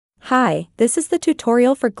Hi, this is the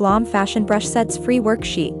tutorial for Glom Fashion Brush Set's free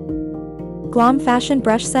worksheet. Glom Fashion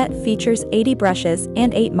Brush Set features 80 brushes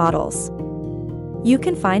and 8 models. You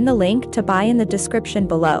can find the link to buy in the description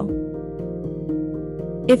below.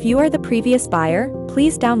 If you are the previous buyer,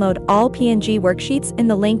 please download all PNG worksheets in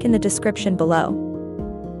the link in the description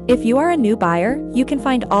below. If you are a new buyer, you can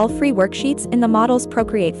find all free worksheets in the Models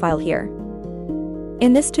Procreate file here.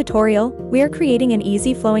 In this tutorial, we are creating an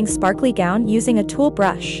easy flowing sparkly gown using a tulle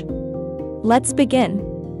brush. Let's begin.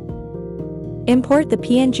 Import the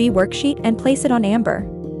PNG worksheet and place it on amber.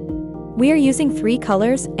 We are using 3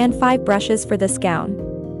 colors and 5 brushes for this gown.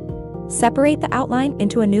 Separate the outline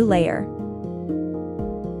into a new layer.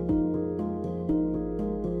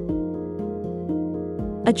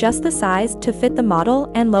 Adjust the size to fit the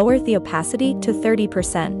model and lower the opacity to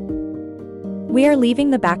 30%. We are leaving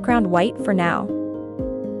the background white for now.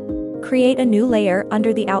 Create a new layer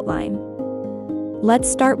under the outline.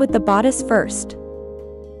 Let's start with the bodice first.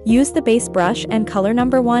 Use the base brush and color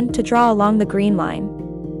number 1 to draw along the green line.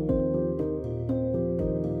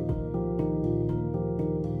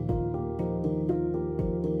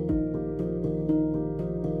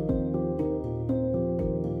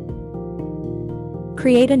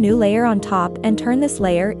 Create a new layer on top and turn this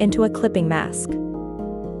layer into a clipping mask.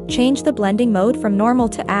 Change the blending mode from normal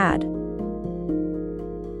to add.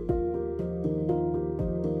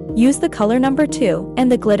 Use the color number 2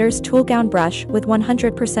 and the Glitters Tulle Gown brush with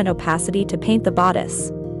 100% opacity to paint the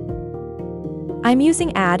bodice. I'm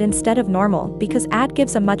using Add instead of Normal because Add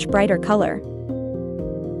gives a much brighter color.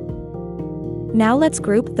 Now let's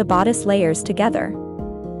group the bodice layers together.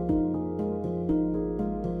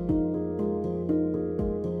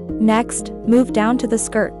 Next, move down to the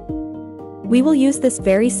skirt. We will use this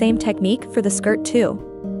very same technique for the skirt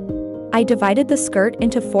too. I divided the skirt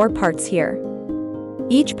into 4 parts here.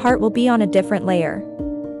 Each part will be on a different layer.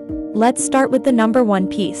 Let's start with the number 1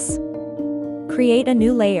 piece. Create a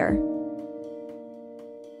new layer.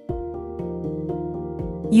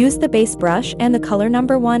 Use the base brush and the color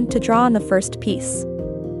number 1 to draw on the first piece.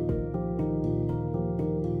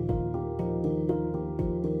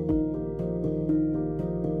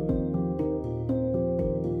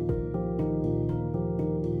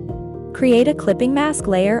 Create a clipping mask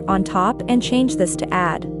layer on top and change this to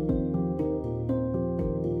Add.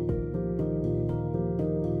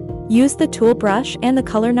 Use the tulle brush and the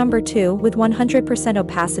color number 2 with 100%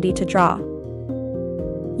 opacity to draw.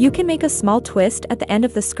 You can make a small twist at the end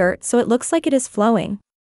of the skirt so it looks like it is flowing.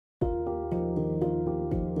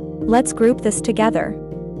 Let's group this together.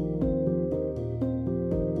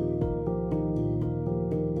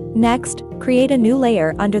 Next, create a new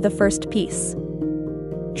layer under the first piece.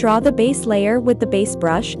 Draw the base layer with the base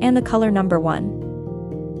brush and the color number 1.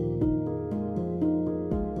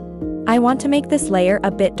 I want to make this layer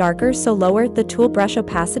a bit darker, so lower the tulle brush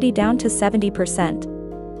opacity down to 70%.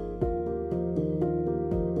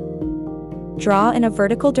 Draw in a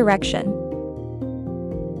vertical direction.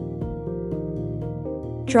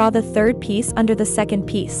 Draw the third piece under the second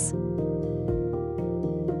piece.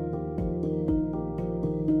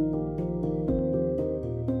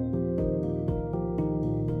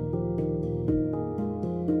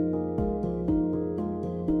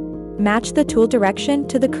 Match the tulle direction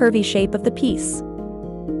to the curvy shape of the piece.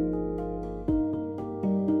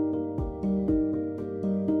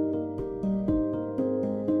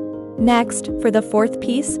 Next, for the 4th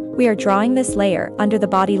piece, we are drawing this layer under the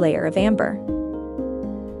body layer of amber.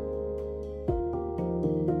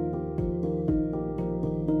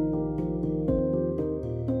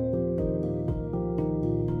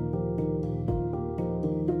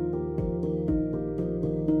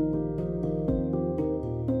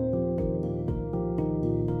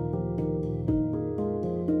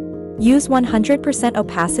 Use 100%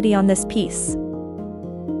 opacity on this piece.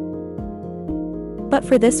 But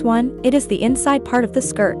for this one, it is the inside part of the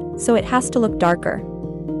skirt, so it has to look darker.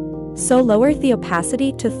 So lower the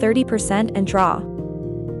opacity to 30% and draw.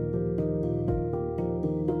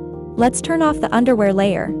 Let's turn off the underwear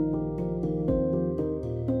layer.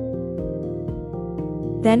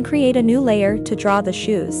 Then create a new layer to draw the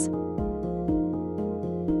shoes.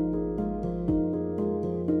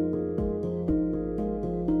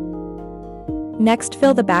 Next,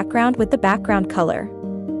 fill the background with the background color.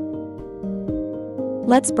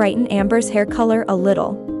 Let's brighten Amber's hair color a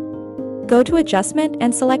little. Go to Adjustment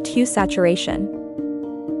and select Hue Saturation.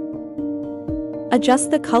 Adjust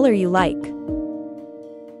the color you like.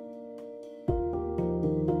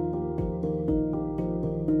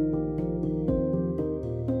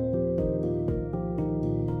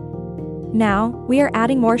 Now, we are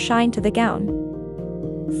adding more shine to the gown.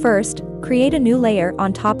 First, Create a new layer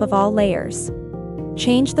on top of all layers.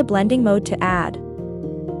 Change the blending mode to add.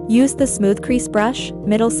 Use the smooth crease brush,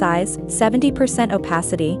 middle size, 70%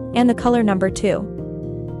 opacity, and the color number 2.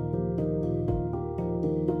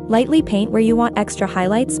 Lightly paint where you want extra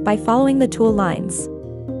highlights by following the tool lines.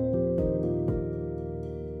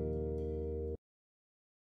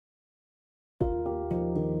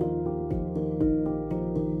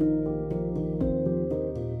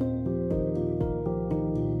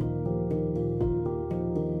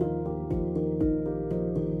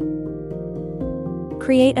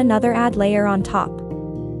 Create another add layer on top.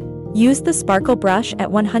 Use the sparkle brush at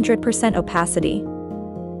 100% opacity.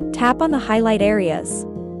 Tap on the highlight areas.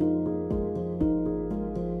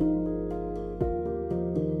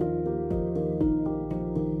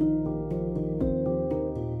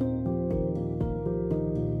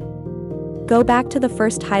 Go back to the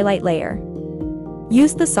first highlight layer.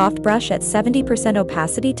 Use the soft brush at 70%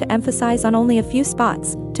 opacity to emphasize on only a few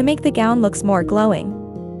spots, to make the gown looks more glowing.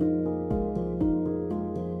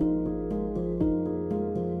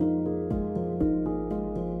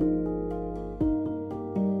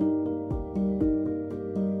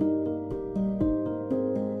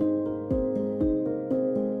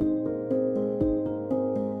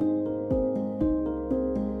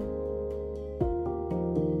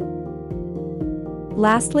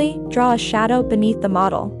 Lastly, draw a shadow beneath the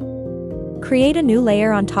model. Create a new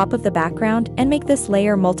layer on top of the background and make this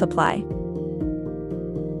layer multiply.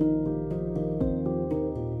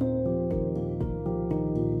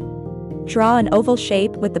 Draw an oval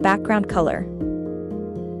shape with the background color.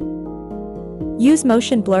 Use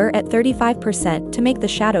motion blur at 35% to make the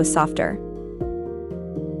shadow softer.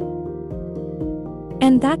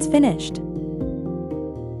 And that's finished.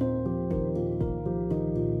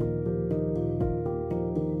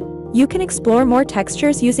 You can explore more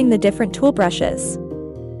textures using the different tool brushes.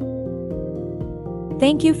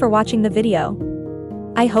 Thank you for watching the video.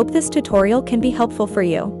 I hope this tutorial can be helpful for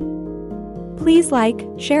you. Please like,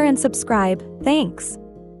 share and subscribe. Thanks.